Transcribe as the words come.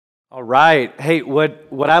All right. Hey,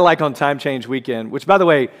 what I like on Time Change Weekend, which by the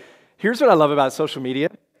way, here's what I love about social media.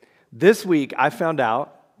 This week I found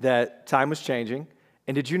out that time was changing,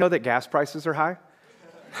 and did you know that gas prices are high?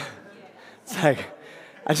 It's like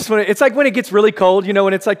it's like when it gets really cold,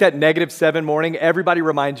 when it's like that -7 morning, everybody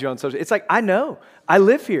reminds you on social. It's like, I know, I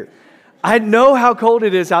live here. I know how cold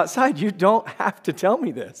it is outside. You don't have to tell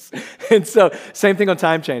me this. And so, same thing on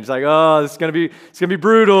time change. Like, oh, it's gonna be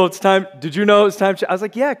brutal. It's time. Did you know it's time? I was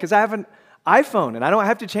like, yeah, because I have an iPhone and I don't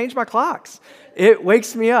have to change my clocks. It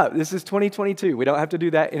wakes me up. This is 2022. We don't have to do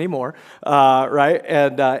that anymore, right?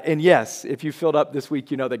 And yes, if you filled up this week,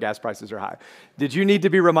 you know that gas prices are high. Did you need to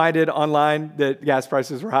be reminded online that gas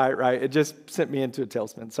prices were high, right? It just sent me into a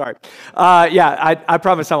tailspin. Sorry. I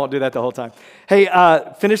promise I won't do that the whole time. Hey,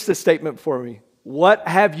 finish this statement for me. What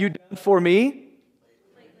have you done for me?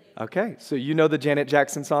 Okay, so you know the Janet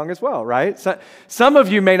Jackson song as well, right? So, some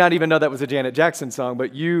of you may not even know that was a Janet Jackson song,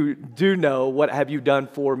 but you do know what have you done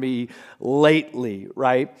for me lately,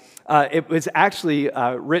 right? It was actually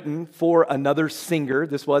written for another singer.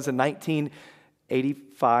 This was a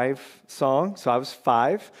 1985 song, so I was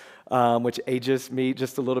 5, which ages me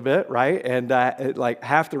just a little bit, right? And like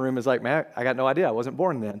half the room is like, man, I got no idea. I wasn't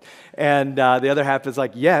born then. And the other half is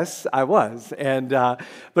like, yes, I was. And but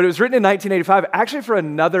it was written in 1985, actually for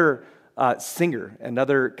another singer,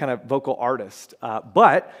 another kind of vocal artist.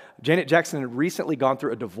 But Janet Jackson had recently gone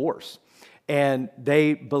through a divorce. And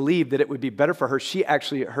they believed that it would be better for her. She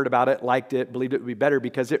actually heard about it, liked it, believed it would be better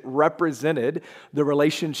because it represented the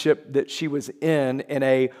relationship that she was in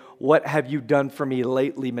a what have you done for me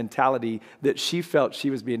lately mentality that she felt she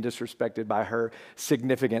was being disrespected by her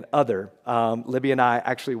significant other. Libby and I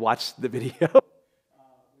actually watched the video.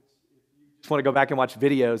 Just want to go back and watch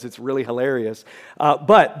videos. It's really hilarious.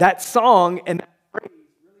 But that song and that phrase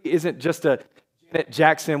really isn't just a Janet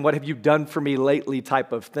Jackson, what have you done for me lately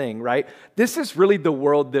type of thing, right? This is really the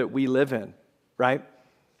world that we live in, right?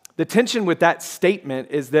 The tension with that statement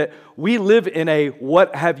is that we live in a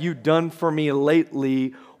what have you done for me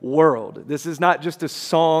lately world. This is not just a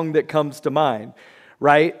song that comes to mind,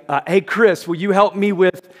 right? Hey, Chris, will you help me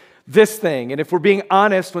with this thing? And if we're being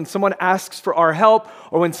honest, when someone asks for our help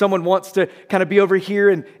or when someone wants to kind of be over here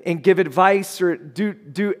and give advice or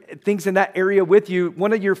do things in that area with you,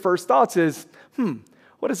 one of your first thoughts is,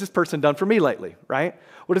 what has this person done for me lately, right?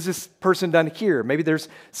 What has this person done here? Maybe there's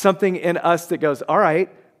something in us that goes, all right,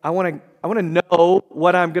 I want to know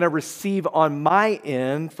what I'm going to receive on my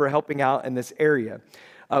end for helping out in this area.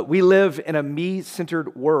 We live in a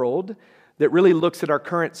me-centered world that really looks at our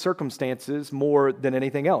current circumstances more than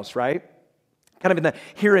anything else, right? Kind of in the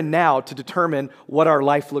here and now to determine what our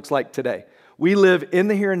life looks like today. We live in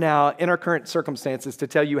the here and now, in our current circumstances, to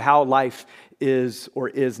tell you how life is or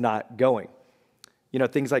is not going.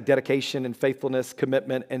 Things like dedication and faithfulness,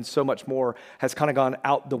 commitment, and so much more has kind of gone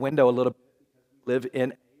out the window a little bit. We live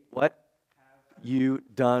in a what have you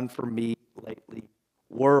done for me lately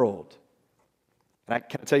world. And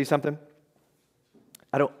can I tell you something?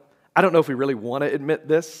 I don't know if we really want to admit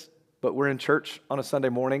this, but we're in church on a Sunday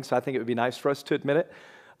morning, so I think it would be nice for us to admit it,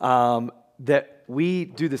 that we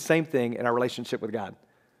do the same thing in our relationship with God.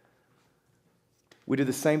 We do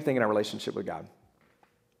the same thing in our relationship with God.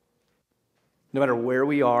 No matter where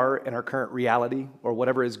we are in our current reality or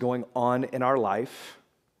whatever is going on in our life,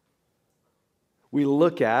 we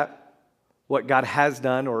look at what God has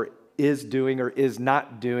done or is doing or is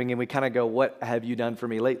not doing, and we kind of go, what have you done for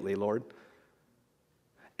me lately, Lord?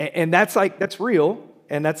 And that's real,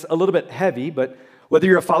 and that's a little bit heavy, but whether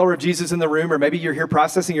you're a follower of Jesus in the room or maybe you're here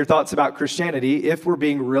processing your thoughts about Christianity, if we're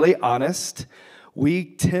being really honest, we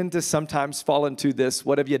tend to sometimes fall into this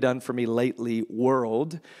what have you done for me lately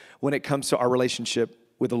world when it comes to our relationship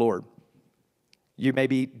with the Lord. You may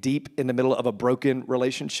be deep in the middle of a broken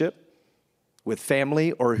relationship with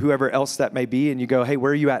family or whoever else that may be, and you go, hey,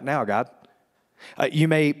 where are you at now, God? You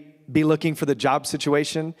may be looking for the job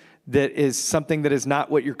situation that is something that is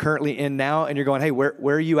not what you're currently in now, and you're going, hey, where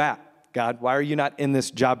are you at, God? Why are you not in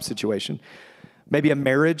this job situation? Maybe a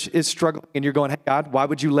marriage is struggling, and you're going, hey, God, why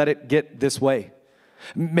would you let it get this way?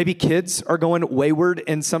 Maybe kids are going wayward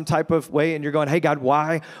in some type of way, and you're going, hey, God,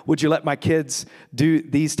 why would you let my kids do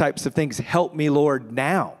these types of things? Help me, Lord,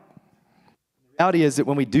 now. The reality is that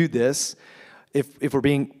when we do this, if we're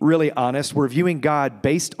being really honest, we're viewing God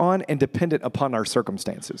based on and dependent upon our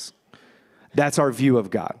circumstances. That's our view of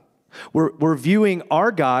God. We're viewing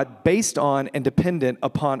our God based on and dependent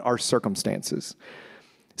upon our circumstances.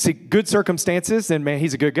 See, good circumstances, then man,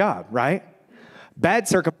 he's a good God, right? Bad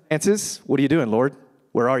circumstances, what are you doing, Lord?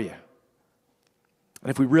 Where are you?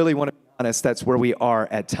 And if we really want to be honest, that's where we are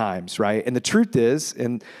at times, right? And the truth is,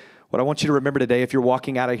 and What I want you to remember today, if you're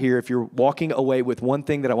walking out of here, if you're walking away with one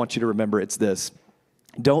thing that I want you to remember, it's this.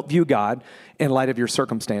 Don't view God in light of your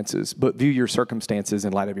circumstances, but view your circumstances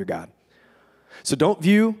in light of your God. So don't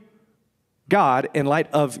view God in light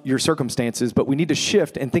of your circumstances, but we need to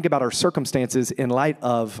shift and think about our circumstances in light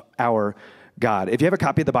of our God. If you have a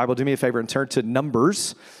copy of the Bible, do me a favor and turn to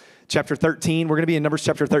Numbers chapter 13. We're going to be in Numbers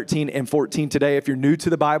chapter 13 and 14 today. If you're new to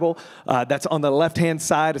the Bible, that's on the left-hand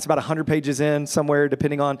side. It's about 100 pages in somewhere,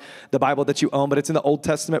 depending on the Bible that you own, but it's in the Old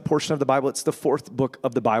Testament portion of the Bible. It's the fourth book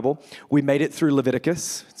of the Bible. We made it through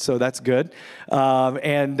Leviticus, so that's good.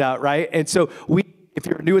 Right? And so if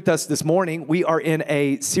you're new with us this morning, we are in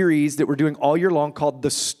a series that we're doing all year long called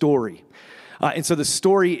The Story. And so the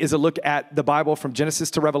story is a look at the Bible from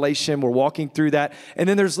Genesis to Revelation. We're walking through that. And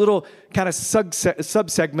then there's little kind of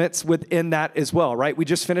sub-segments within that as well, right? We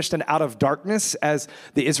just finished an Out of Darkness as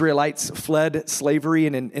the Israelites fled slavery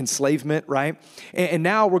and enslavement, right? And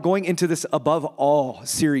now we're going into this Above All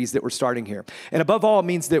series that we're starting here. And above all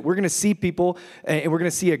means that we're going to see people and we're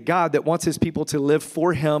going to see a God that wants his people to live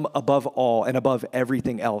for him above all and above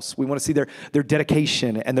everything else. We want to see their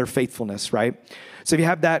dedication and their faithfulness, right? So if you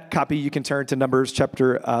have that copy, you can turn to Numbers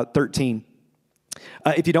chapter 13.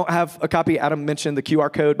 If you don't have a copy, Adam mentioned the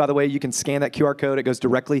QR code. By the way, you can scan that QR code. It goes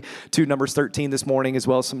directly to Numbers 13 this morning, as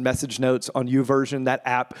well as some message notes on YouVersion, that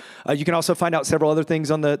app. You can also find out several other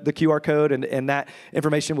things on the QR code and that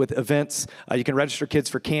information with events. You can register kids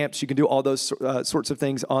for camps. You can do all those sorts of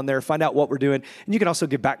things on there. Find out what we're doing. And you can also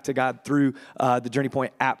give back to God through the Journey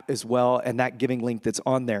Point app as well, and that giving link that's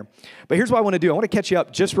on there. But here's what I want to do. I want to catch you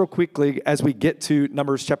up just real quickly as we get to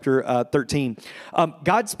Numbers chapter 13.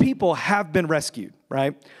 God's people have been rescued.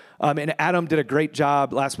 Right? And Adam did a great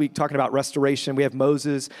job last week talking about restoration. We have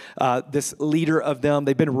Moses, this leader of them.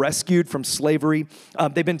 They've been rescued from slavery.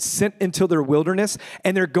 They've been sent into their wilderness,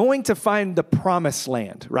 and they're going to find the promised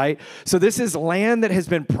land, right? So this is land that has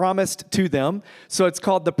been promised to them. So it's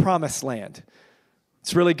called the promised land.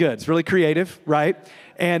 It's really good. It's really creative, right?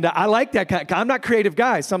 And I like that kind of, I'm not a creative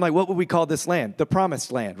guy, so I'm like, what would we call this land? The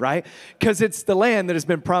promised land, right? Because it's the land that has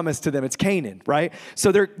been promised to them. It's Canaan, right?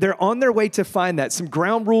 So they're on their way to find that. Some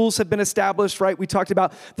ground rules have been established, right? We talked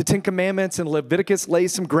about the Ten Commandments, and Leviticus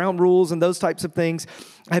lays some ground rules, and those types of things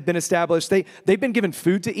have been established. They've been given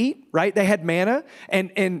food to eat, right? They had manna,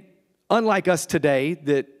 and unlike us today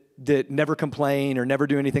that never complain or never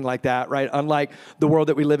do anything like that, right? Unlike the world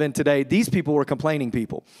that we live in today, these people were complaining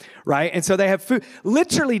people, right? And so they have food,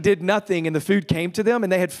 literally did nothing, and the food came to them,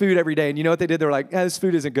 and they had food every day. And you know what they did? They were like, this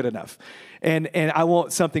food isn't good enough. And I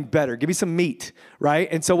want something better. Give me some meat, right?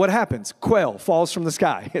 And so what happens? Quail falls from the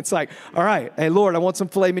sky. It's like, all right, hey, Lord, I want some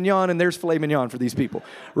filet mignon, and there's filet mignon for these people,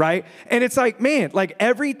 right? And it's like, man, like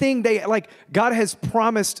everything God has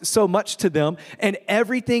promised so much to them, and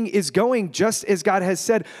everything is going just as God has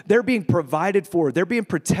said. They're being provided for. They're being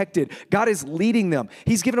protected. God is leading them.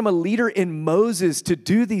 He's given them a leader in Moses to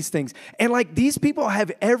do these things. And like these people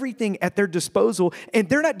have everything at their disposal, and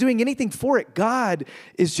they're not doing anything for it. God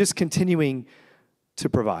is just continuing to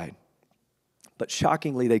provide. But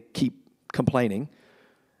shockingly, they keep complaining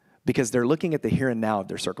because they're looking at the here and now of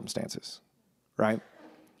their circumstances, right?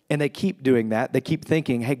 And they keep doing that. They keep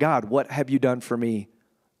thinking, hey, God, what have you done for me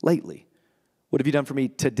lately? What have you done for me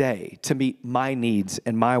today to meet my needs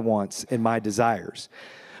and my wants and my desires?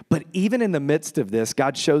 But even in the midst of this,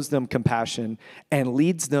 God shows them compassion and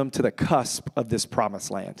leads them to the cusp of this promised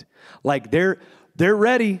land. Like they're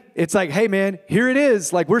ready. It's like, hey, man, here it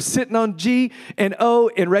is. Like we're sitting on G and O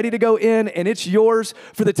and ready to go in, and it's yours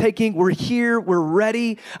for the taking. We're here. We're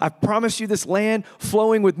ready. I've promised you this land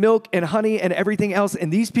flowing with milk and honey and everything else.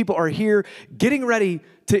 And these people are here getting ready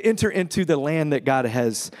to enter into the land that God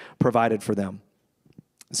has provided for them.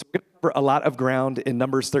 So we're going to cover a lot of ground in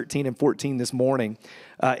Numbers 13 and 14 this morning.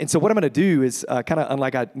 And so what I'm going to do is kind of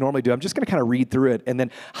unlike I normally do, I'm just going to kind of read through it and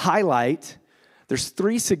then highlight. There's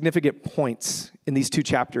 3 significant points in these 2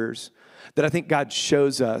 chapters that I think God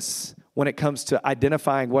shows us when it comes to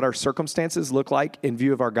identifying what our circumstances look like in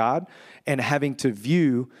view of our God and having to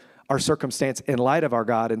view our circumstance in light of our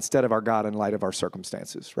God instead of our God in light of our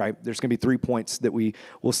circumstances, right? There's going to be 3 points that we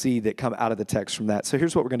will see that come out of the text from that. So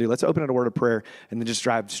here's what we're going to do. Let's open in a word of prayer and then just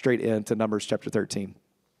dive straight into Numbers chapter 13.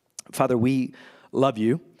 Father, we love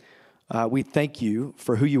you. We thank you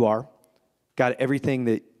for who you are. God, everything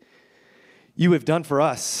that you have done for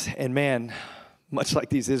us. And man, much like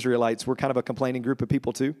these Israelites, we're kind of a complaining group of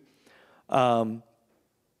people too. And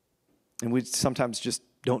we sometimes just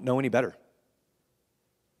don't know any better.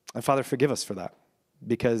 And Father, forgive us for that,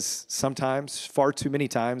 because sometimes, far too many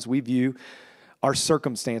times, we view our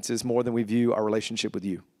circumstances more than we view our relationship with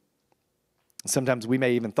you. Sometimes we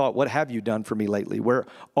may even thought, what have you done for me lately? Where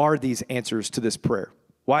are these answers to this prayer?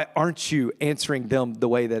 Why aren't you answering them the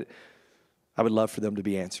way that I would love for them to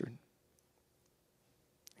be answered?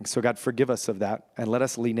 And so God, forgive us of that and let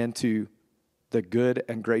us lean into the good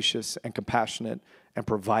and gracious and compassionate and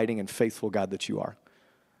providing and faithful God that you are.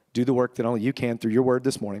 Do the work that only you can through your word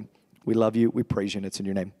this morning. We love you. We praise you, and it's in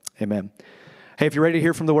your name. Amen. Hey, if you're ready to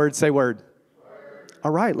hear from the word, say word.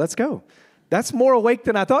 All right, let's go. That's more awake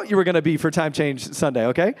than I thought you were going to be for Time Change Sunday,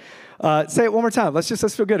 okay? Say it one more time. Let's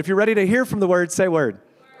feel good. If you're ready to hear from the word, say word.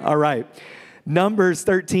 All right. Numbers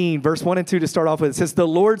 13, verse 1 and 2 to start off with. It says, the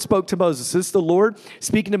Lord spoke to Moses. This is the Lord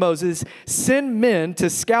speaking to Moses. Send men to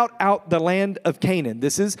scout out the land of Canaan.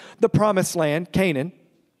 This is the promised land, Canaan.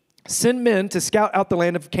 Send men to scout out the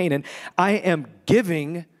land of Canaan. I am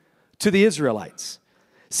giving to the Israelites.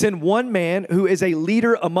 Send one man who is a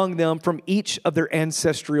leader among them from each of their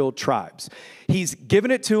ancestral tribes. He's given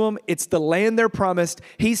it to them. It's the land they're promised.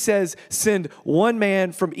 He says, send one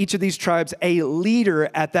man from each of these tribes, a leader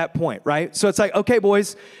at that point, right? So it's like, okay,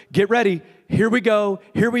 boys, get ready. Here we go.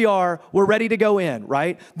 Here we are. We're ready to go in,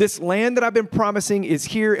 right? This land that I've been promising is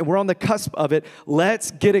here, and we're on the cusp of it.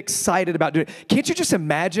 Let's get excited about doing it. Can't you just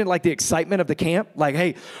imagine, like, the excitement of the camp? Like,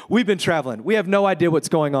 hey, we've been traveling. We have no idea what's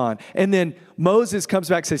going on. And then Moses comes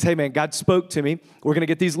back and says, hey, man, God spoke to me. We're going to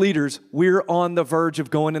get these leaders. We're on the verge of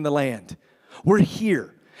going in the land. We're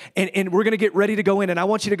here. And we're going to get ready to go in. And I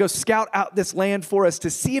want you to go scout out this land for us to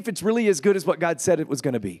see if it's really as good as what God said it was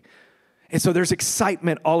going to be. And so there's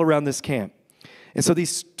excitement all around this camp. And so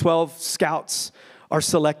these 12 scouts are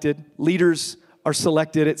selected. Leaders are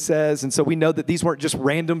selected, it says. And so we know that these weren't just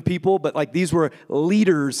random people, but like these were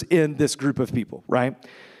leaders in this group of people, right?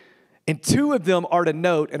 And 2 of them are to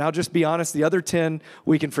note, and I'll just be honest, the other 10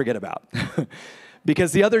 we can forget about.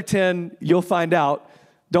 Because the other 10, you'll find out,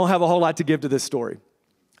 don't have a whole lot to give to this story.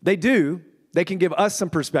 They do. They can give us some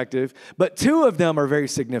perspective, but 2 of them are very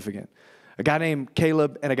significant. A guy named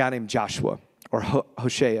Caleb and a guy named Joshua, or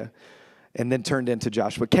Hoshea, and then turned into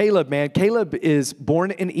Joshua. Caleb is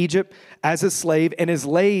born in Egypt as a slave, and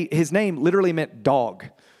his name literally meant dog.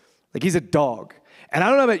 Like, he's a dog. And I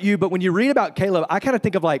don't know about you, but when you read about Caleb, I kind of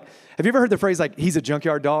think of like, have you ever heard the phrase like, he's a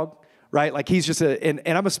junkyard dog? Right? Like he's just and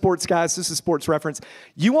I'm a sports guy, so this is a sports reference.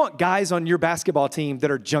 You want guys on your basketball team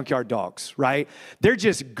that are junkyard dogs, right? They're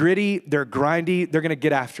just gritty, they're grindy, they're going to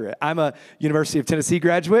get after it. I'm a University of Tennessee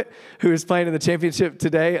graduate who is playing in the championship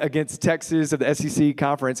today against Texas of the SEC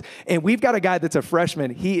conference. And we've got a guy that's a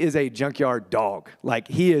freshman. He is a junkyard dog. Like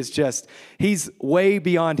he's way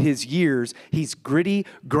beyond his years. He's gritty,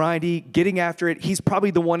 grindy, getting after it. He's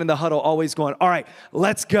probably the one in the huddle always going, all right,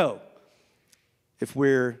 let's go. If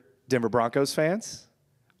we're Denver Broncos fans,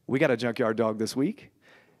 we got a junkyard dog this week.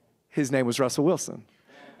 His name was Russell Wilson.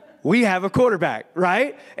 We have a quarterback,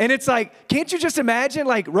 right? And it's like, can't you just imagine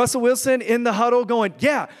like Russell Wilson in the huddle going,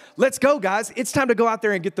 yeah, let's go, guys. It's time to go out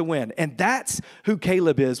there and get the win. And that's who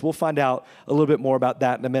Caleb is. We'll find out a little bit more about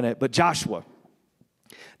that in a minute. But Joshua,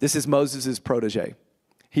 this is Moses' protege.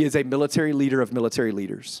 He is a military leader of military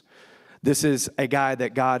leaders. This is a guy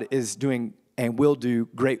that God is doing and will do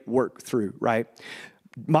great work through, right?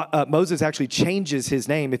 Moses actually changes his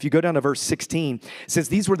name. If you go down to verse 16, it says,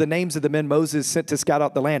 these were the names of the men Moses sent to scout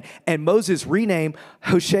out the land. And Moses renamed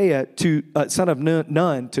Hoshea, son of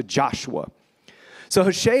Nun, to Joshua. So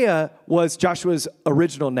Hoshea was Joshua's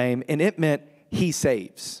original name, and it meant he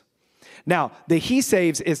saves. Now, the he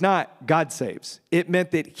saves is not God saves. It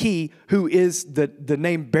meant that he, who is the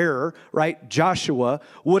name bearer, right, Joshua,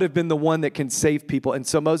 would have been the one that can save people. And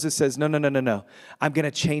so Moses says, no. I'm going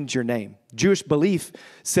to change your name. Jewish belief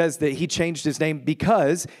says that he changed his name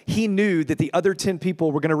because he knew that the other 10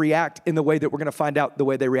 people were going to react in the way that we're going to find out the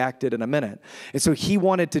way they reacted in a minute. And so he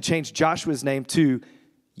wanted to change Joshua's name to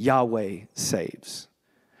Yahweh saves,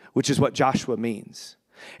 which is what Joshua means.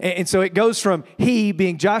 And so it goes from he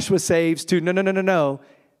being Joshua saves to no,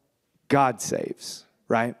 God saves,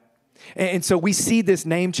 right? And so we see this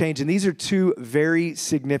name change, and these are 2 very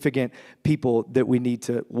significant people that we need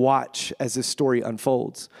to watch as this story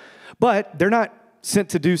unfolds. But they're not sent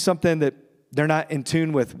to do something that they're not in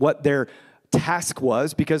tune with what their task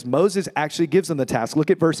was, because Moses actually gives them the task.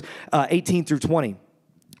 Look at verse 18 through 20.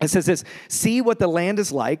 It says this, see what the land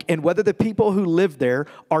is like and whether the people who live there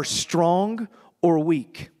are strong or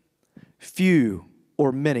weak, few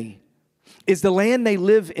or many. Is the land they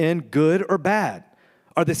live in good or bad?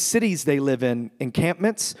 Are the cities they live in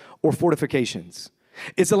encampments or fortifications?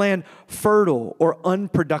 Is the land fertile or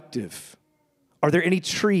unproductive? Are there any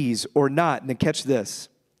trees or not? And then catch this.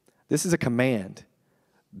 This is a command.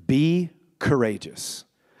 Be courageous.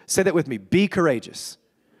 Say that with me. Be courageous.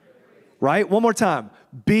 right? One more time.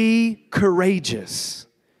 Be courageous.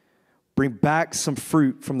 Bring back some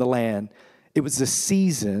fruit from the land. It was the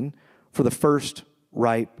season for the first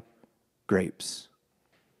ripe grapes.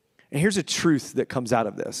 And here's a truth that comes out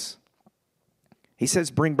of this. He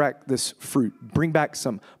says, bring back this fruit. Bring back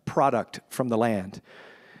some product from the land.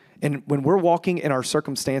 And when we're walking in our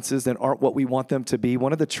circumstances that aren't what we want them to be,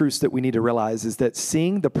 one of the truths that we need to realize is that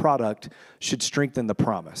seeing the product should strengthen the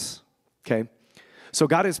promise, okay? So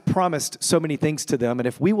God has promised so many things to them, and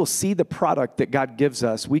if we will see the product that God gives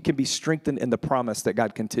us, we can be strengthened in the promise that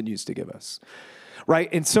God continues to give us, right?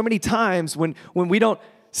 And so many times when we don't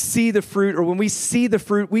see the fruit, or when we see the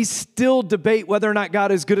fruit, we still debate whether or not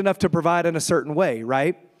God is good enough to provide in a certain way,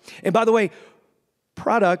 right? And by the way,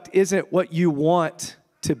 product isn't what you want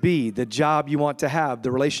to be, the job you want to have,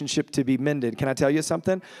 the relationship to be mended. Can I tell you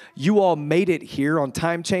something? You all made it here on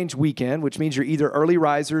Time Change Weekend, which means you're either early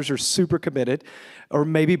risers or super committed, or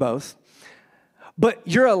maybe both. But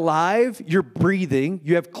you're alive, you're breathing,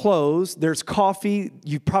 you have clothes, there's coffee,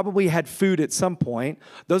 you probably had food at some point.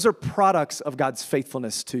 Those are products of God's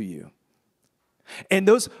faithfulness to you. And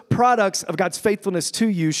those products of God's faithfulness to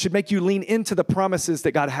you should make you lean into the promises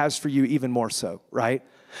that God has for you even more so, right?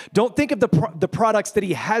 Don't think of the products that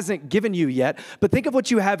he hasn't given you yet, but think of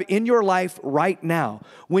what you have in your life right now.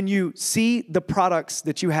 When you see the products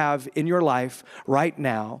that you have in your life right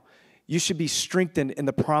now, you should be strengthened in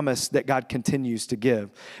the promise that God continues to give.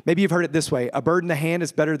 Maybe you've heard it this way: a bird in the hand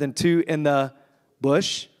is better than two in the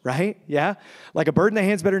bush, right? Yeah? Like a bird in the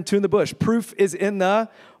hand is better than two in the bush. Proof is in the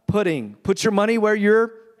pudding. Put your money where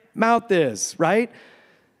your mouth is, right?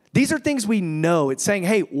 These are things we know. It's saying,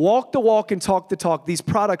 hey, walk the walk and talk the talk. These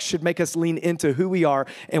products should make us lean into who we are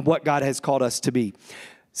and what God has called us to be.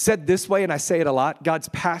 Said this way, and I say it a lot, God's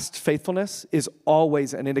past faithfulness is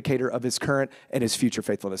always an indicator of his current and his future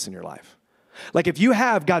faithfulness in your life. Like if you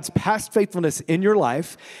have God's past faithfulness in your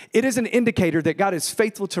life, it is an indicator that God is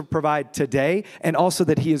faithful to provide today and also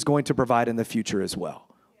that he is going to provide in the future as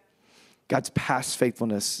well. God's past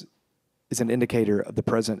faithfulness is an indicator of the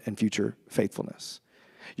present and future faithfulness.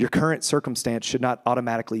 Your current circumstance should not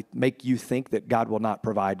automatically make you think that God will not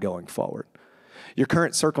provide going forward. Your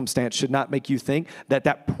current circumstance should not make you think that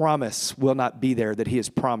that promise will not be there, that he has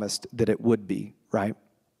promised that it would be, right?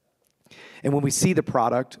 And when we see the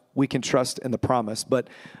product, we can trust in the promise. But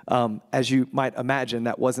as you might imagine,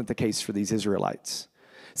 that wasn't the case for these Israelites.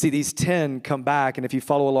 See, these 10 come back, and if you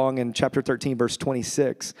follow along in chapter 13, verse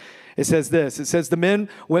 26, it says this. It says, the men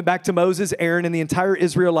went back to Moses, Aaron, and the entire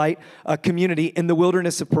Israelite community in the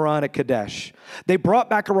wilderness of Paran at Kadesh. They brought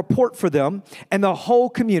back a report for them and the whole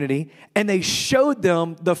community, and they showed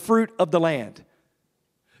them the fruit of the land.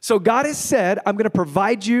 So God has said, I'm going to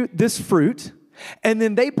provide you this fruit, and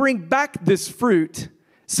then they bring back this fruit.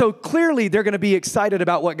 So clearly they're going to be excited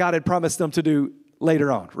about what God had promised them to do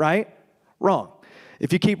later on, right? Wrong.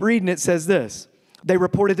 If you keep reading, it says this. They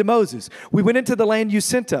reported to Moses, we went into the land you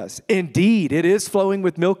sent us. Indeed, it is flowing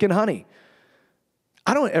with milk and honey.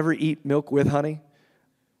 I don't ever eat milk with honey,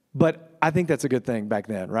 but I think that's a good thing back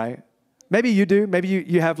then, right? Maybe you do. Maybe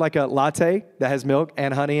you have like a latte that has milk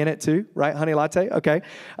and honey in it too, right? Honey latte, okay.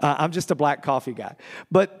 I'm just a black coffee guy.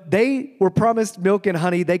 But they were promised milk and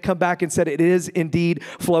honey. They come back and said it is indeed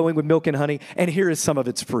flowing with milk and honey, and here is some of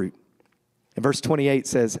its fruit. And verse 28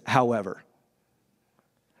 says, however.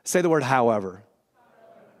 Say the word however,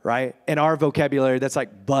 right? In our vocabulary, that's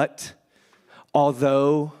like but,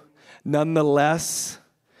 although, nonetheless.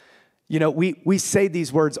 You know, we say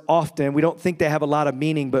these words often. We don't think they have a lot of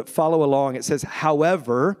meaning, but follow along. It says,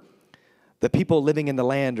 however, the people living in the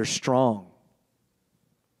land are strong,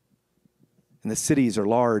 and the cities are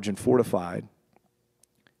large and fortified.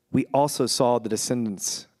 We also saw the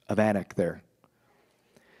descendants of Anak there.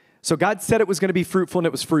 So God said it was going to be fruitful, and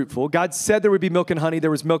it was fruitful. God said there would be milk and honey.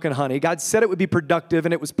 There was milk and honey. God said it would be productive,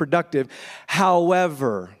 and it was productive.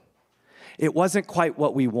 However, it wasn't quite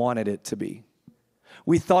what we wanted it to be.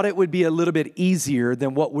 We thought it would be a little bit easier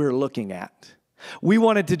than what we're looking at. We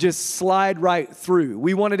wanted to just slide right through.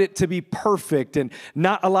 We wanted it to be perfect and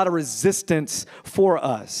not a lot of resistance for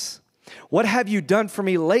us. What have you done for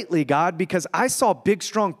me lately, God? Because I saw big,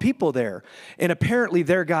 strong people there, and apparently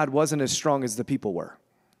their God wasn't as strong as the people were.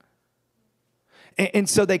 And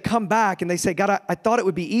so they come back and they say, God, I thought it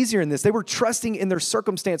would be easier in this. They were trusting in their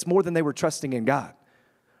circumstance more than they were trusting in God.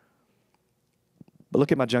 But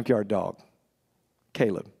look at my junkyard dog,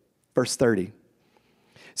 Caleb, verse 30.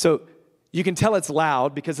 So you can tell it's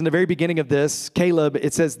loud because in the very beginning of this, Caleb,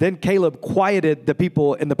 it says, then Caleb quieted the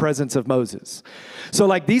people in the presence of Moses. So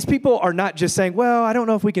like these people are not just saying, well, I don't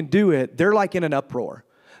know if we can do it. They're like in an uproar.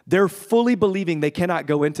 They're fully believing they cannot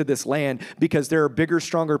go into this land because there are bigger,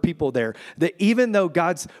 stronger people there. That even though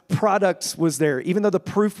God's products was there, even though the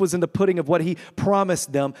proof was in the pudding of what he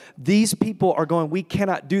promised them, these people are going, we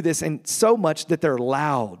cannot do this. And so much that they're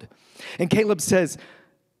loud. And Caleb says,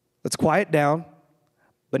 let's quiet down.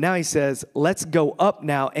 But now he says, let's go up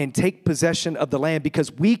now and take possession of the land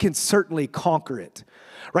because we can certainly conquer it.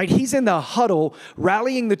 Right? He's in the huddle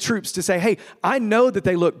rallying the troops to say, hey, I know that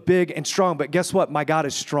they look big and strong, but guess what? My God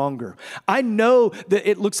is stronger. I know that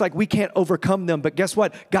it looks like we can't overcome them, but guess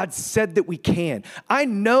what? God said that we can. I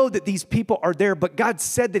know that these people are there, but God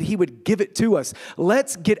said that he would give it to us.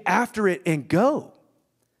 Let's get after it and go.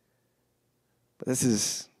 But this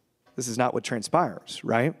is not what transpires,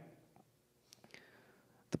 right?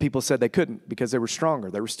 The people said they couldn't because they were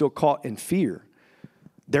stronger. They were still caught in fear.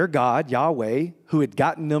 Their God, Yahweh, who had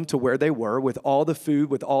gotten them to where they were with all the food,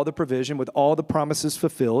 with all the provision, with all the promises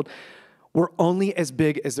fulfilled, were only as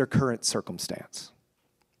big as their current circumstance.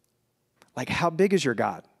 Like, how big is your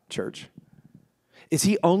God, church? Is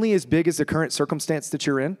he only as big as the current circumstance that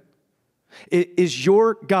you're in? Is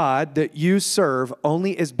your God that you serve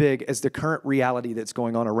only as big as the current reality that's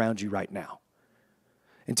going on around you right now?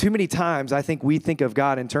 And too many times, I think we think of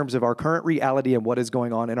God in terms of our current reality and what is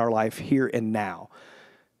going on in our life here and now.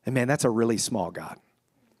 And man, that's a really small God.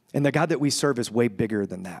 And the God that we serve is way bigger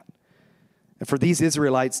than that. And for these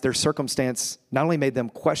Israelites, their circumstance not only made them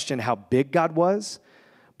question how big God was,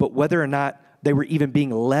 but whether or not they were even being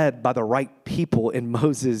led by the right people in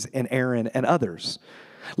Moses and Aaron and others.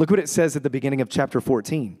 Look what it says at the beginning of chapter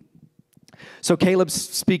 14. So Caleb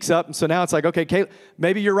speaks up, and so now it's like, okay, Caleb,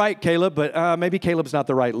 maybe you're right, Caleb, but maybe Caleb's not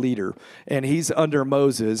the right leader, and he's under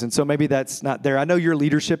Moses, and so maybe that's not there. I know your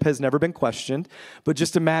leadership has never been questioned, but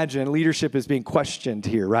just imagine leadership is being questioned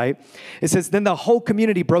here, right? It says, then the whole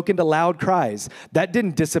community broke into loud cries. That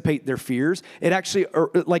didn't dissipate their fears. It actually,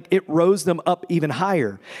 it rose them up even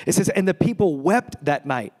higher. It says, and the people wept that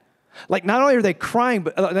night. Like, not only are they crying,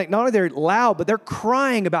 but not only they're loud, but they're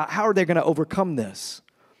crying about how are they going to overcome this.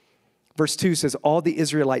 Verse 2 says, all the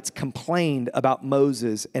Israelites complained about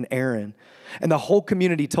Moses and Aaron, and the whole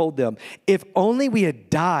community told them, if only we had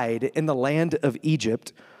died in the land of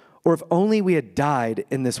Egypt, or if only we had died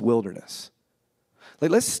in this wilderness.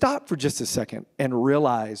 Like, let's stop for just a second and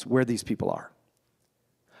realize where these people are.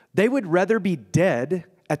 They would rather be dead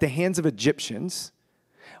at the hands of Egyptians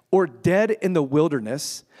or dead in the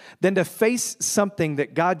wilderness than to face something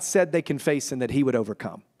that God said they can face and that he would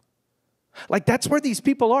overcome. Like, that's where these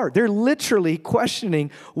people are. They're literally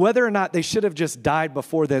questioning whether or not they should have just died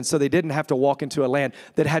before then so they didn't have to walk into a land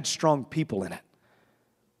that had strong people in it.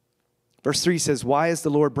 Verse 3 says, why is the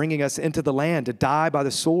Lord bringing us into the land to die by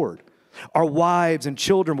the sword? Our wives and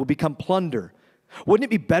children will become plunder. Wouldn't it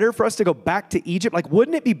be better for us to go back to Egypt? Like,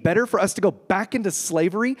 wouldn't it be better for us to go back into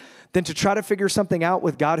slavery than to try to figure something out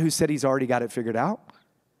with God who said he's already got it figured out?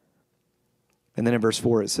 And then in verse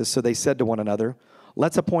 4 it says, so they said to one another,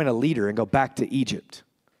 let's appoint a leader and go back to Egypt.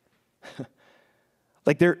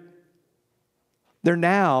 Like, they're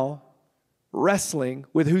now wrestling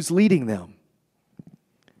with who's leading them.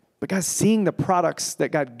 But guys, seeing the products that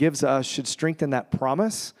God gives us should strengthen that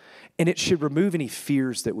promise, and it should remove any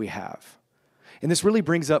fears that we have. And this really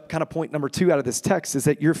brings up kind of point number 2 out of this text, is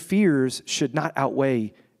that your fears should not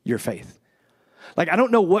outweigh your faith. Like, I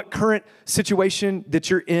don't know what current situation that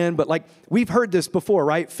you're in, but like, we've heard this before,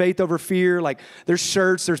 right? Faith over fear. Like, there's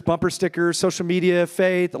shirts, there's bumper stickers, social media,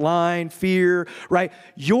 faith, line, fear, right?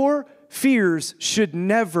 Your fears should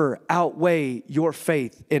never outweigh your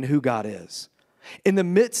faith in who God is. In the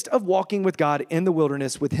midst of walking with God in the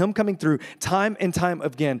wilderness, with him coming through time and time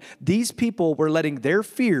again, these people were letting their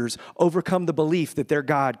fears overcome the belief that their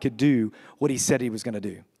God could do what he said he was going to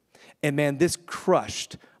do. And man, this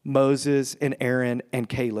crushed Moses and Aaron and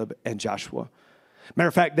Caleb and Joshua. Matter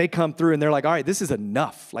of fact, they come through and they're like, all right, this is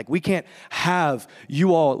enough. Like, we can't have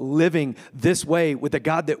you all living this way with the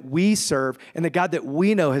God that we serve and the God that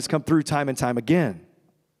we know has come through time and time again.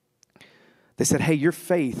 They said, hey, your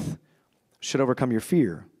faith should overcome your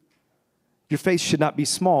fear. Your faith should not be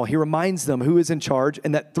small. He reminds them who is in charge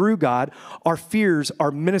and that through God, our fears are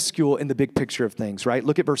minuscule in the big picture of things, right?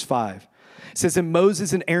 Look at verse 5. It says, and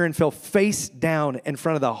Moses and Aaron fell face down in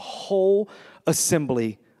front of the whole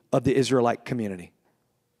assembly of the Israelite community.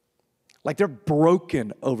 Like, they're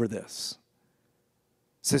broken over this.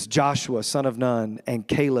 It says Joshua, son of Nun, and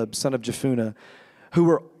Caleb, son of Jephunneh, who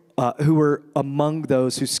were among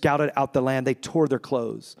those who scouted out the land, they tore their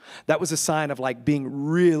clothes. That was a sign of like being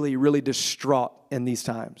really, really distraught in these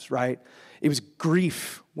times, right? It was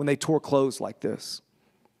grief when they tore clothes like this.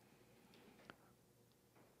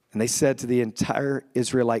 And they said to the entire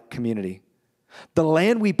Israelite community, The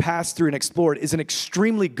land we passed through and explored is an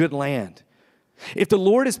extremely good land. If the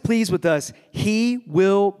Lord is pleased with us, he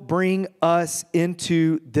will bring us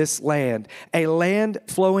into this land, a land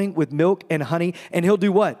flowing with milk and honey, and he'll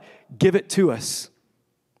do what? Give it to us.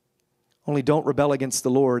 Only don't rebel against the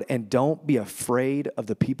Lord, and don't be afraid of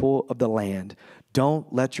the people of the land.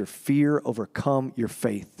 Don't let your fear overcome your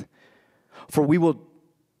faith, for we will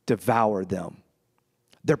devour them.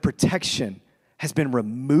 Their protection has been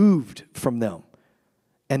removed from them,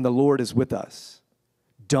 and the Lord is with us.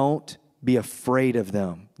 Don't be afraid of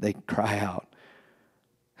them, they cry out.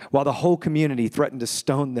 While the whole community threatened to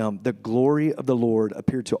stone them, the glory of the Lord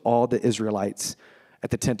appeared to all the Israelites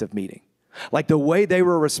at the tent of meeting. Like the way they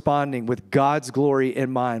were responding with God's glory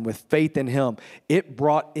in mind, with faith in him, it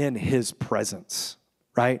brought in his presence,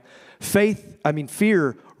 right?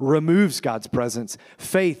 Fear removes God's presence.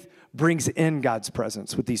 Faith brings in God's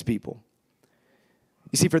presence with these people.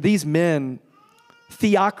 You see, for these men,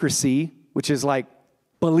 theocracy, which is like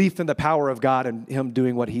belief in the power of God and him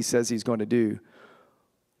doing what he says he's going to do,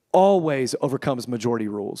 always overcomes majority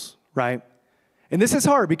rules, right? And this is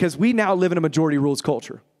hard because we now live in a majority rules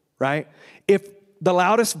culture, right? If the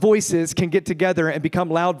loudest voices can get together and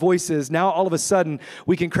become loud voices, now all of a sudden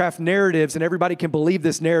we can craft narratives and everybody can believe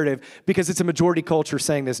this narrative because it's a majority culture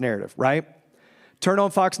saying this narrative, right? Turn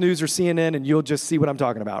on Fox News or CNN and you'll just see what I'm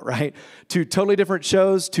talking about, right? Two totally different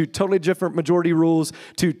shows, two totally different majority rules,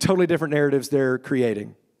 two totally different narratives they're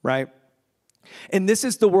creating, right? And this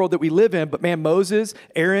is the world that we live in, but man, Moses,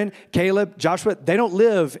 Aaron, Caleb, Joshua, they don't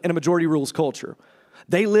live in a majority rules culture.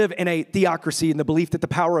 They live in a theocracy in the belief that the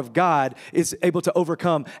power of God is able to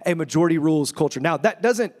overcome a majority rules culture. Now, that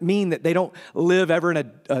doesn't mean that they don't live ever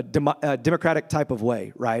in a democratic type of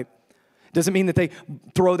way, right? Doesn't mean that they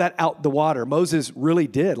throw that out the water. Moses really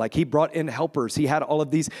did. Like he brought in helpers. He had all of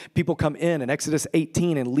these people come in Exodus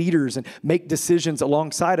 18 and leaders and make decisions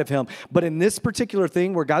alongside of him. But in this particular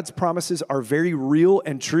thing where God's promises are very real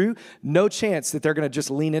and true, no chance that they're going to just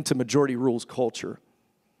lean into majority rules culture.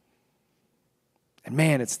 And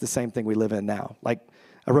man, it's the same thing we live in now. Like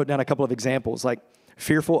I wrote down a couple of examples, like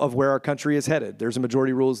fearful of where our country is headed. There's a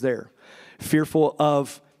majority rules there. Fearful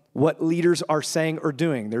of what leaders are saying or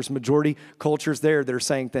doing. There's majority cultures there that are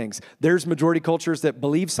saying things. There's majority cultures that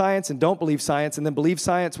believe science and don't believe science, and then believe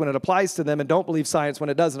science when it applies to them and don't believe science when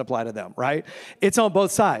it doesn't apply to them, right? It's on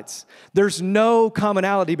both sides. There's no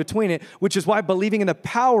commonality between it, which is why believing in the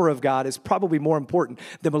power of God is probably more important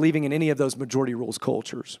than believing in any of those majority rules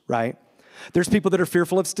cultures, right? There's people that are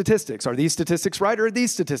fearful of statistics. Are these statistics right or are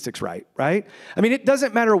these statistics right? I mean, it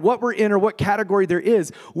doesn't matter what we're in or what category there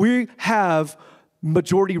is. We have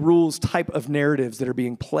majority rules type of narratives that are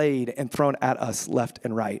being played and thrown at us left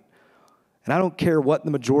and right. And I don't care what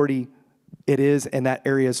the majority it is in that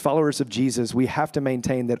area. As followers of Jesus, we have to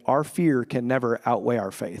maintain that our fear can never outweigh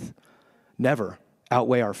our faith. Never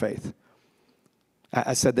outweigh our faith.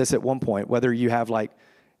 I said this at one point, whether you have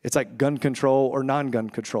it's like gun control or non-gun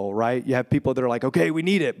control, right? You have people that are like, okay, we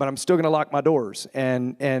need it, but I'm still going to lock my doors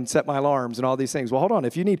and set my alarms and all these things. Well, hold on.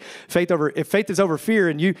 If you need if faith is over fear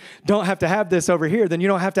and you don't have to have this over here, then you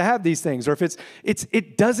don't have to have these things. Or if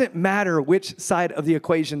it doesn't matter which side of the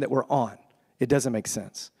equation that we're on. It doesn't make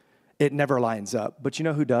sense. It never lines up. But you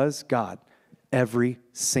know who does? God. Every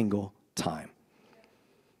single time.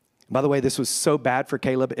 By the way, this was so bad for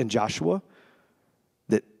Caleb and Joshua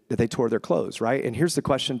that they tore their clothes, right? And here's the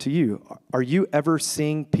question to you. Are you ever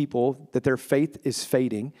seeing people that their faith is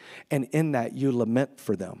fading, and in that you lament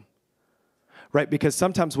for them? Right? Because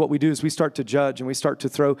sometimes what we do is we start to judge and we start to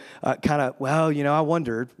throw I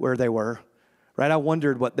wondered where they were, right? I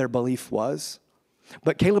wondered what their belief was.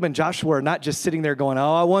 But Caleb and Joshua are not just sitting there going,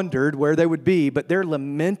 oh, I wondered where they would be, but they're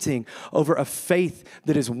lamenting over a faith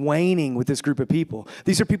that is waning with this group of people.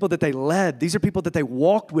 These are people that they led. These are people that they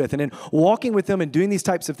walked with. And in walking with them and doing these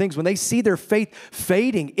types of things, when they see their faith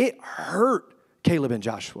fading, it hurt Caleb and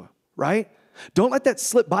Joshua, right? Don't let that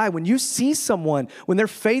slip by. When you see someone, when their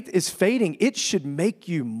faith is fading, it should make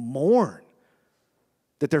you mourn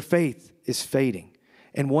that their faith is fading.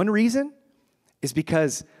 And one reason is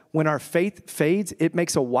because when our faith fades, it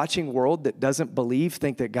makes a watching world that doesn't believe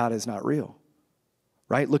think that God is not real,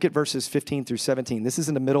 right? Look at verses 15 through 17. This is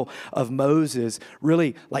in the middle of Moses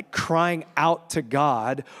really like crying out to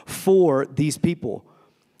God for these people.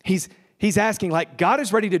 He's asking like, God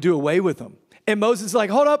is ready to do away with them. And Moses is like,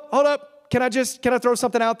 hold up. Can I throw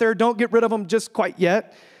something out there? Don't get rid of them just quite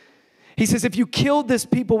yet. He says, if you killed this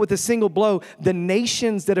people with a single blow, the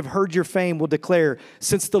nations that have heard your fame will declare,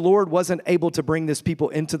 since the Lord wasn't able to bring this people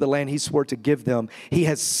into the land he swore to give them, he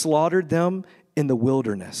has slaughtered them in the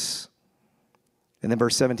wilderness. And then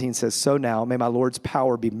verse 17 says, so now may my Lord's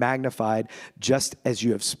power be magnified just as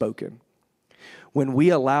you have spoken. When we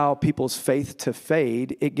allow people's faith to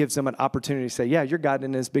fade, it gives them an opportunity to say, yeah, your God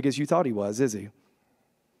isn't as big as you thought he was, is he?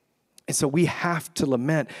 And so we have to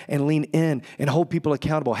lament and lean in and hold people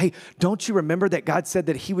accountable. Hey, don't you remember that God said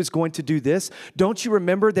that he was going to do this? Don't you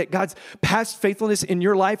remember that God's past faithfulness in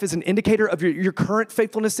your life is an indicator of your current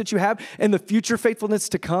faithfulness that you have and the future faithfulness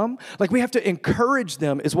to come? Like, we have to encourage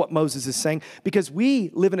them, is what Moses is saying, because we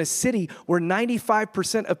live in a city where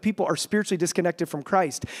 95% of people are spiritually disconnected from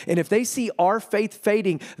Christ. And if they see our faith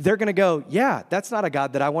fading, they're going to go, yeah, that's not a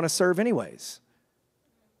God that I want to serve anyways.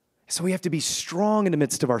 So we have to be strong in the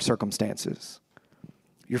midst of our circumstances.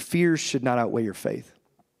 Your fears should not outweigh your faith.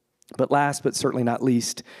 But last, but certainly not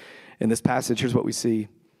least, in this passage, here's what we see.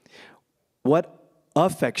 What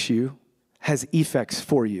affects you has effects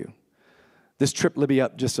for you. This tripped Libby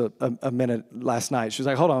up just a minute last night. She was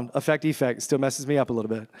like, hold on, effect, still messes me up a little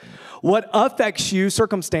bit. What affects you,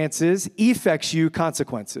 circumstances, affects you,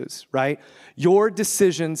 consequences, right? Your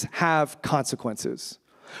decisions have consequences.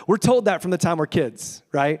 We're told that from the time we're kids,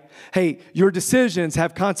 right? Hey, your decisions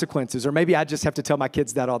have consequences, or maybe I just have to tell my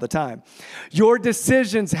kids that all the time. Your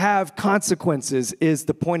decisions have consequences is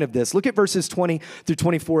the point of this. Look at verses 20 through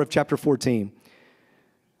 24 of chapter 14.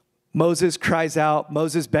 Moses cries out,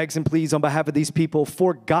 Moses begs and pleads on behalf of these people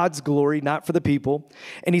for God's glory, not for the people.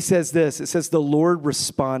 And he says this, it says, the Lord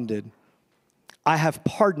responded, I have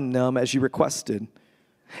pardoned them as you requested.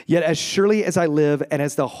 Yet as surely as I live and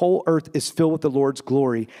as the whole earth is filled with the Lord's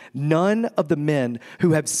glory, none of the men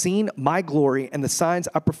who have seen my glory and the signs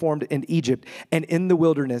I performed in Egypt and in the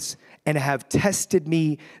wilderness and have tested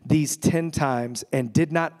me these 10 times and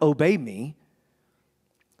did not obey me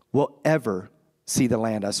will ever see the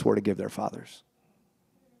land I swore to give their fathers.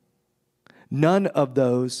 None of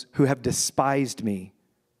those who have despised me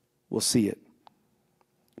will see it.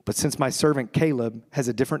 But since my servant Caleb has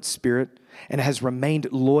a different spirit and has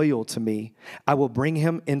remained loyal to me, I will bring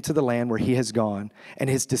him into the land where he has gone, and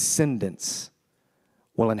his descendants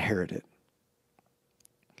will inherit it.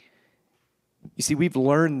 You see, we've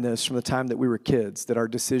learned this from the time that we were kids, that our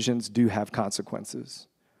decisions do have consequences.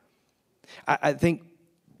 I think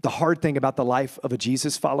the hard thing about the life of a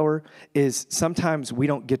Jesus follower is sometimes we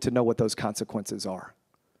don't get to know what those consequences are.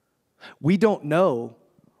 We don't know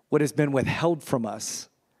what has been withheld from us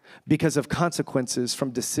because of consequences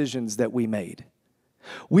from decisions that we made.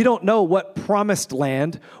 We don't know what promised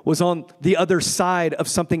land was on the other side of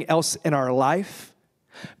something else in our life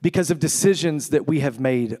because of decisions that we have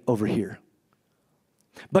made over here.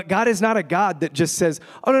 But God is not a God that just says,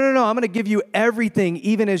 oh, no, I'm going to give you everything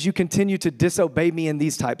even as you continue to disobey me in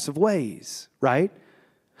these types of ways, right?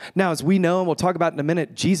 Now, as we know, and we'll talk about in a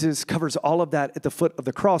minute, Jesus covers all of that at the foot of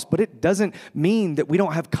the cross, but it doesn't mean that we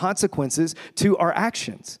don't have consequences to our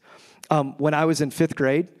actions. When I was in 5th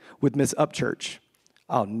grade with Miss Upchurch,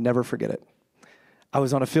 I'll never forget it. I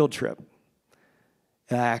was on a field trip,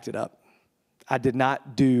 and I acted up. I did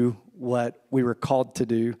not do what we were called to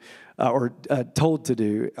do or told to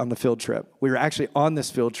do on the field trip. We were actually on this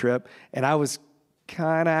field trip, and I was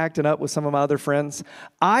kind of acting up with some of my other friends.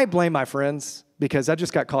 I blame my friends because I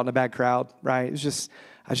just got caught in a bad crowd, right? It was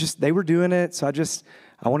just, they were doing it, so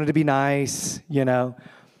I wanted to be nice, you know.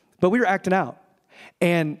 But we were acting out.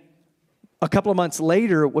 And a couple of months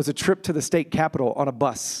later was a trip to the state capitol on a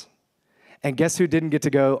bus. And guess who didn't get to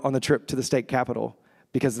go on the trip to the state capitol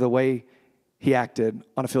because of the way he acted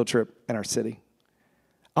on a field trip in our city?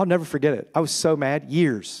 I'll never forget it. I was so mad,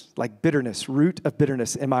 years, like bitterness, root of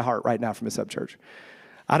bitterness in my heart right now from Miss Upchurch.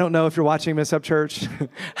 I don't know if you're watching Miss Upchurch.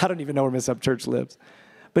 I don't even know where Miss Upchurch lives.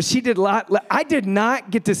 But I did not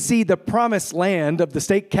get to see the promised land of the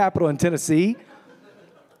state capitol in Tennessee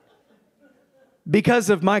because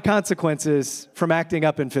of my consequences from acting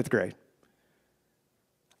up in 5th grade.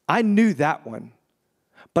 I knew that one.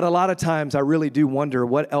 But a lot of times I really do wonder,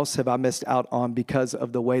 what else have I missed out on because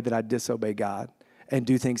of the way that I disobey God and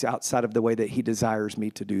do things outside of the way that he desires me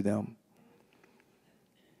to do them?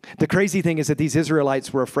 The crazy thing is that these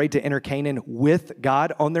Israelites were afraid to enter Canaan with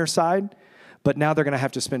God on their side, but now they're going to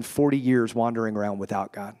have to spend 40 years wandering around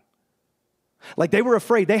without God. Like, they were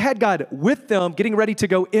afraid. They had God with them getting ready to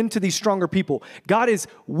go into these stronger people. God is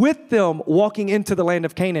with them walking into the land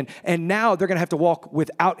of Canaan, and now they're going to have to walk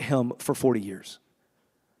without him for 40 years.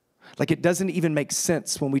 Like, it doesn't even make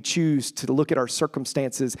sense when we choose to look at our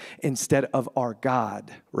circumstances instead of our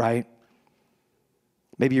God, right?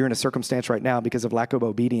 Maybe you're in a circumstance right now because of lack of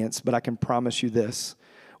obedience, but I can promise you this.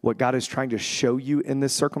 What God is trying to show you in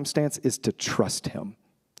this circumstance is to trust him.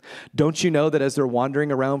 Don't you know that as they're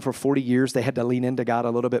wandering around for 40 years, they had to lean into God a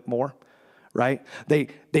little bit more, right? They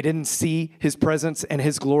didn't see his presence and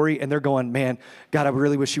his glory, and they're going, man, God, I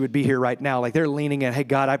really wish you would be here right now. Like they're leaning in, hey,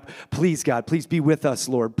 God, please, be with us,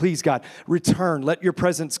 Lord. Please, God, return. Let your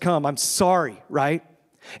presence come. I'm sorry, right?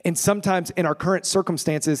 And sometimes in our current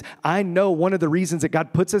circumstances, I know one of the reasons that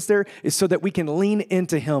God puts us there is so that we can lean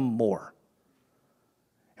into him more.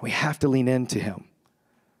 And we have to lean into him.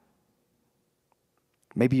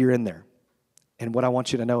 Maybe you're in there. And what I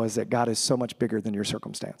want you to know is that God is so much bigger than your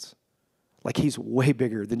circumstance. Like he's way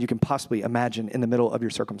bigger than you can possibly imagine in the middle of your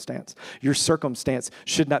circumstance. Your circumstance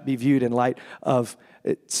should not be viewed in light of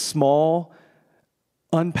small,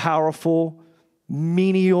 unpowerful,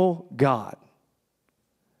 menial God.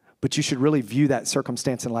 But you should really view that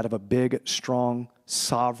circumstance in light of a big, strong,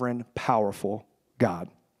 sovereign, powerful God.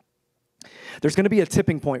 There's going to be a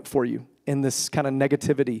tipping point for you in this kind of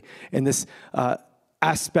negativity, in this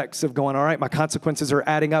aspects of going, all right, my consequences are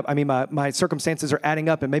adding up. I mean, my circumstances are adding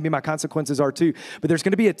up, and maybe my consequences are too. But there's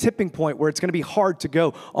going to be a tipping point where it's going to be hard to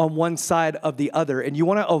go on one side of the other. And you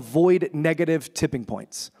want to avoid negative tipping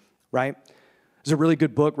points, right? There's a really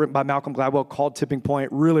good book written by Malcolm Gladwell called Tipping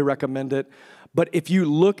Point. Really recommend it. But if you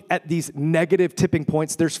look at these negative tipping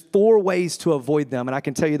points, there's 4 ways to avoid them. And I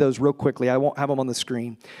can tell you those real quickly. I won't have them on the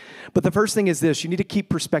screen. But the first thing is this. You need to keep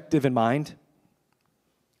perspective in mind.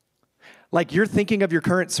 Like you're thinking of your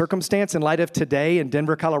current circumstance in light of today in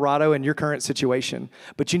Denver, Colorado, and your current situation.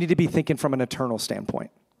 But you need to be thinking from an eternal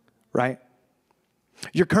standpoint, right?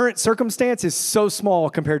 Your current circumstance is so small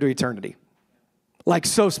compared to eternity. Like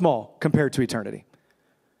so small compared to eternity.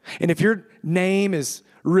 And if your name is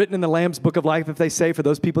written in the Lamb's Book of Life, if they say, for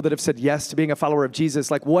those people that have said yes to being a follower of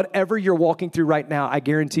Jesus, like whatever you're walking through right now, I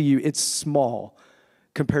guarantee you it's small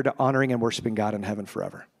compared to honoring and worshiping God in heaven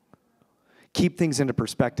forever. Keep things into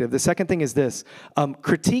perspective. The second thing is this,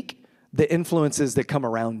 critique the influences that come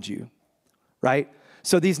around you, right?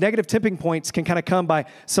 So these negative tipping points can kind of come by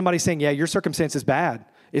somebody saying, yeah, your circumstance is bad.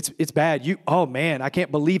 It's bad. Oh man, I can't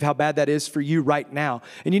believe how bad that is for you right now.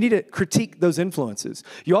 And you need to critique those influences.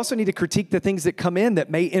 You also need to critique the things that come in that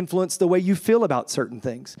may influence the way you feel about certain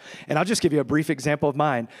things. And I'll just give you a brief example of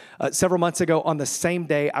mine. Several months ago on the same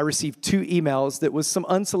day, I received 2 emails that was some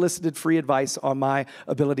unsolicited free advice on my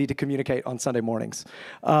ability to communicate on Sunday mornings.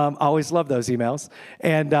 I always love those emails.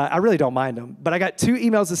 And I really don't mind them. But I got 2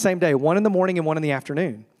 emails the same day, one in the morning and one in the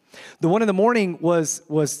afternoon. The one in the morning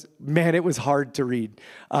was man, it was hard to read.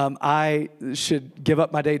 I should give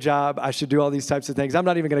up my day job. I should do all these types of things. I'm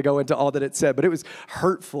not even going to go into all that it said, but it was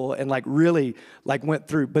hurtful and really went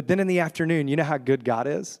through. But then in the afternoon, you know how good God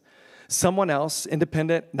is? Someone else,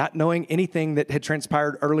 independent, not knowing anything that had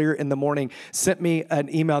transpired earlier in the morning, sent me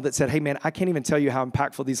an email that said, hey man, I can't even tell you how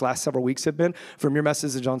impactful these last several weeks have been from your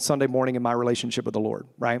message on Sunday morning in my relationship with the Lord,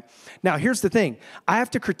 right? Now, here's the thing. I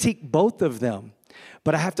have to critique both of them.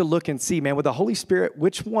 But I have to look and see, man, with the Holy Spirit,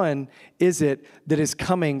 which one is it that is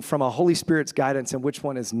coming from a Holy Spirit's guidance and which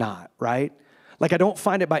one is not, right? Like I don't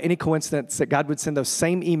find it by any coincidence that God would send those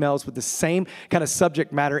same emails with the same kind of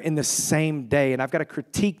subject matter in the same day. And I've got to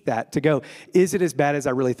critique that to go, is it as bad as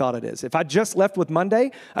I really thought it is? If I just left with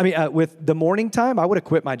with the morning time, I would have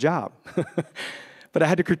quit my job. But I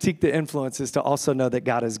had to critique the influences to also know that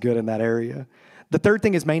God is good in that area. The third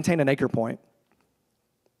thing is maintain an anchor point.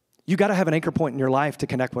 You got to have an anchor point in your life to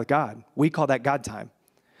connect with God. We call that God time.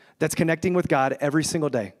 That's connecting with God every single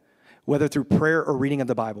day, whether through prayer or reading of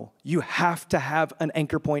the Bible. You have to have an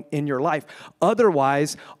anchor point in your life.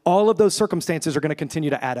 Otherwise, all of those circumstances are going to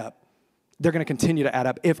continue to add up. They're going to continue to add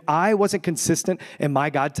up. If I wasn't consistent in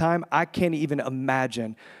my God time, I can't even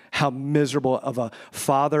imagine how miserable of a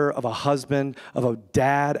father, of a husband, of a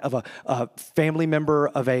dad, of a family member,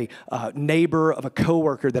 of a neighbor, of a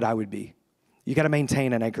coworker that I would be. You got to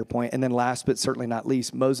maintain an anchor point. And then last but certainly not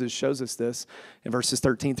least, Moses shows us this in verses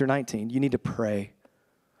 13 through 19. You need to pray.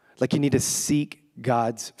 Like you need to seek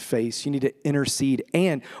God's face. You need to intercede.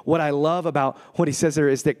 And what I love about what he says there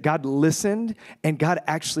is that God listened and God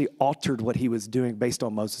actually altered what he was doing based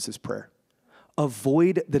on Moses' prayer.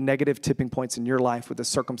 Avoid the negative tipping points in your life with the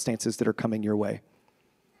circumstances that are coming your way.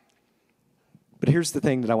 But here's the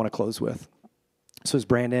thing that I want to close with. So as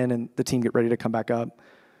Brandon and the team get ready to come back up,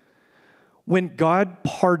 when God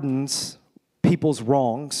pardons people's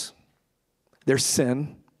wrongs, their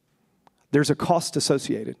sin, there's a cost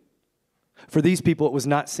associated. For these people, it was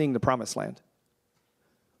not seeing the promised land.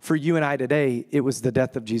 For you and I today, it was the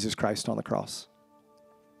death of Jesus Christ on the cross.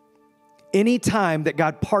 Any time that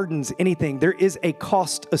God pardons anything, there is a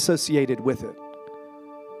cost associated with it.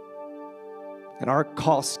 And our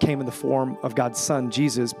cost came in the form of God's Son,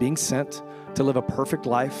 Jesus, being sent to live a perfect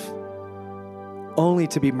life, only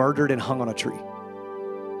to be murdered and hung on a tree.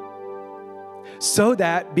 so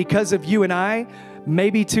that because of you and I,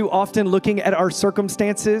 maybe too often looking at our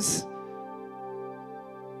circumstances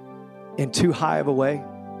in too high of a way,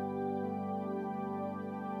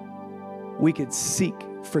 we could seek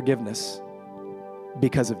forgiveness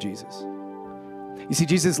because of Jesus. You see,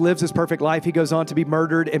 Jesus lives his perfect life. He goes on to be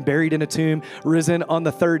murdered and buried in a tomb, risen on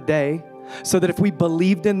the third day, so that if we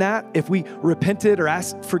believed in that, if we repented or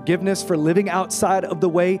asked forgiveness for living outside of the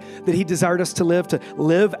way that he desired us to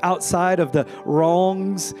live outside of the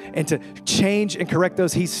wrongs and to change and correct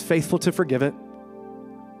those, he's faithful to forgive it.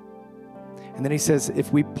 And then he says,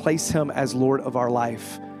 if we place him as Lord of our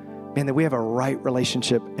life, man, then we have a right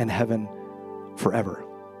relationship in heaven forever.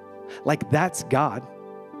 Like, that's God.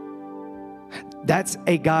 That's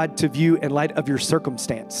a God to view in light of your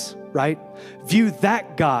circumstance, right? View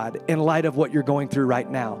that God in light of what you're going through right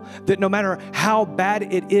now. That no matter how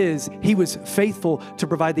bad it is, he was faithful to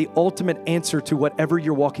provide the ultimate answer to whatever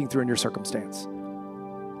you're walking through in your circumstance.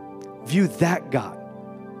 View that God.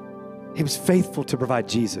 He was faithful to provide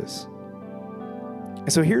Jesus.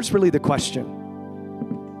 And so here's really the question.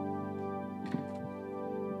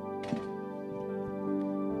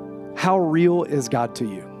 How real is God to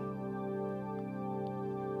you?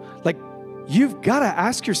 Like, you've got to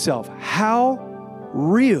ask yourself, how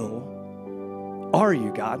real are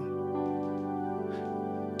you, God?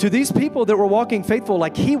 To these people that were walking faithful,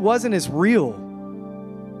 like, he wasn't as real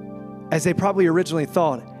as they probably originally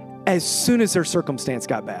thought as soon as their circumstance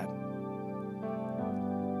got bad.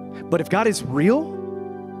 But if God is real,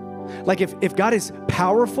 like if God is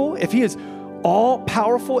powerful, if he is all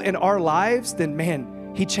powerful in our lives, then man,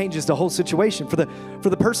 he changes the whole situation. For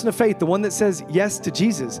the person of faith, the one that says yes to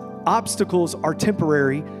Jesus, obstacles are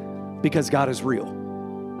temporary because God is real.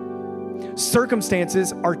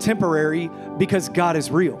 Circumstances are temporary because God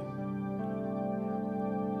is real.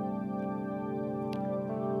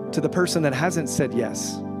 To the person that hasn't said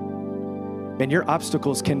yes, man, your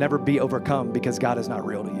obstacles can never be overcome because God is not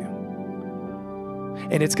real to you.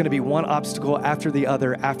 And it's going to be one obstacle after the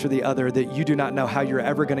other that you do not know how you're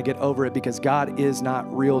ever going to get over it because God is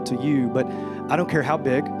not real to you. But I don't care how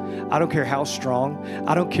big, I don't care how strong,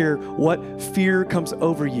 I don't care what fear comes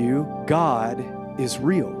over you, God is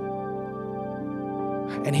real.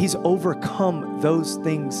 And he's overcome those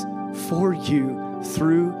things for you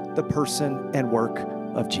through the person and work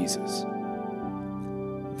of Jesus.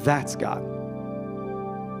 That's God.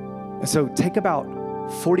 And so take about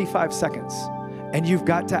 45 seconds and you've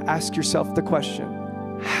got to ask yourself the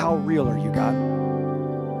question, how real are you, God?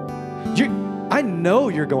 I know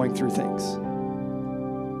you're going through things.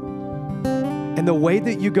 And the way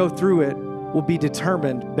that you go through it will be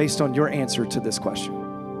determined based on your answer to this question.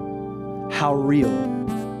 How real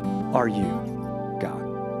are you, God?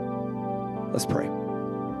 Let's pray.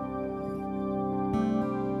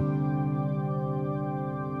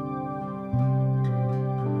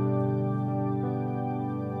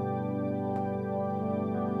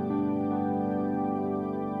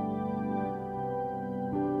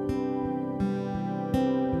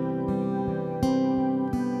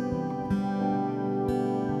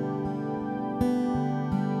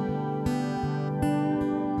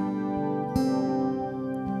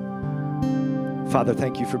 Father,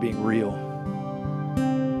 thank you for being real.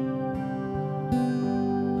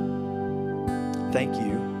 Thank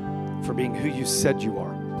you for being who you said you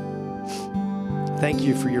are. Thank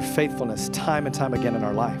you for your faithfulness time and time again in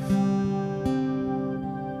our life.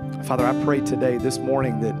 Father, I pray today, this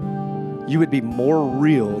morning, that you would be more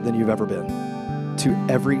real than you've ever been to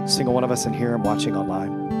every single one of us in here and watching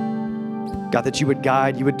online. God, that you would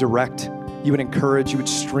guide, you would direct, you would encourage, you would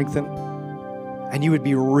strengthen, and you would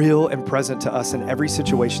be real and present to us in every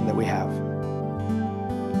situation that we have.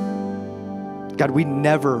 God, we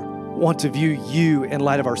never want to view you in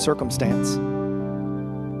light of our circumstance.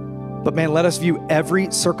 But man, let us view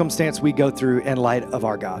every circumstance we go through in light of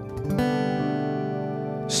our God.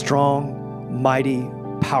 Strong, mighty,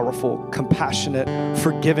 powerful, compassionate,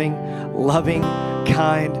 forgiving, loving,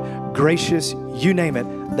 kind, gracious, you name it,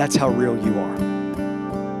 that's how real you are.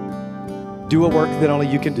 Do a work that only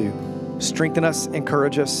you can do. Strengthen us,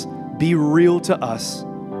 encourage us, be real to us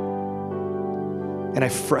in a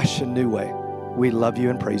fresh and new way. We love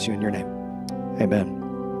you and praise you in your name. Amen.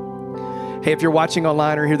 Hey, if you're watching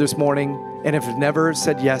online or here this morning and have never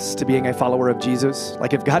said yes to being a follower of Jesus,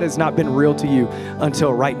 like if God has not been real to you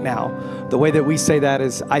until right now, the way that we say that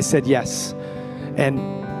is, I said yes.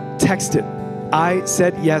 And text it. I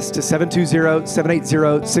said yes to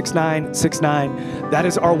 720-780-6969. That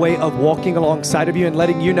is our way of walking alongside of you and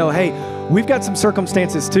letting you know, hey, we've got some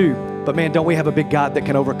circumstances too, but man, don't we have a big God that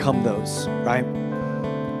can overcome those, right?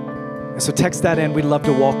 And so text that in. We'd love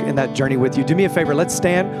to walk in that journey with you. Do me a favor. Let's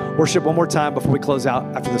stand, worship one more time before we close out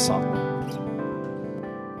after the song.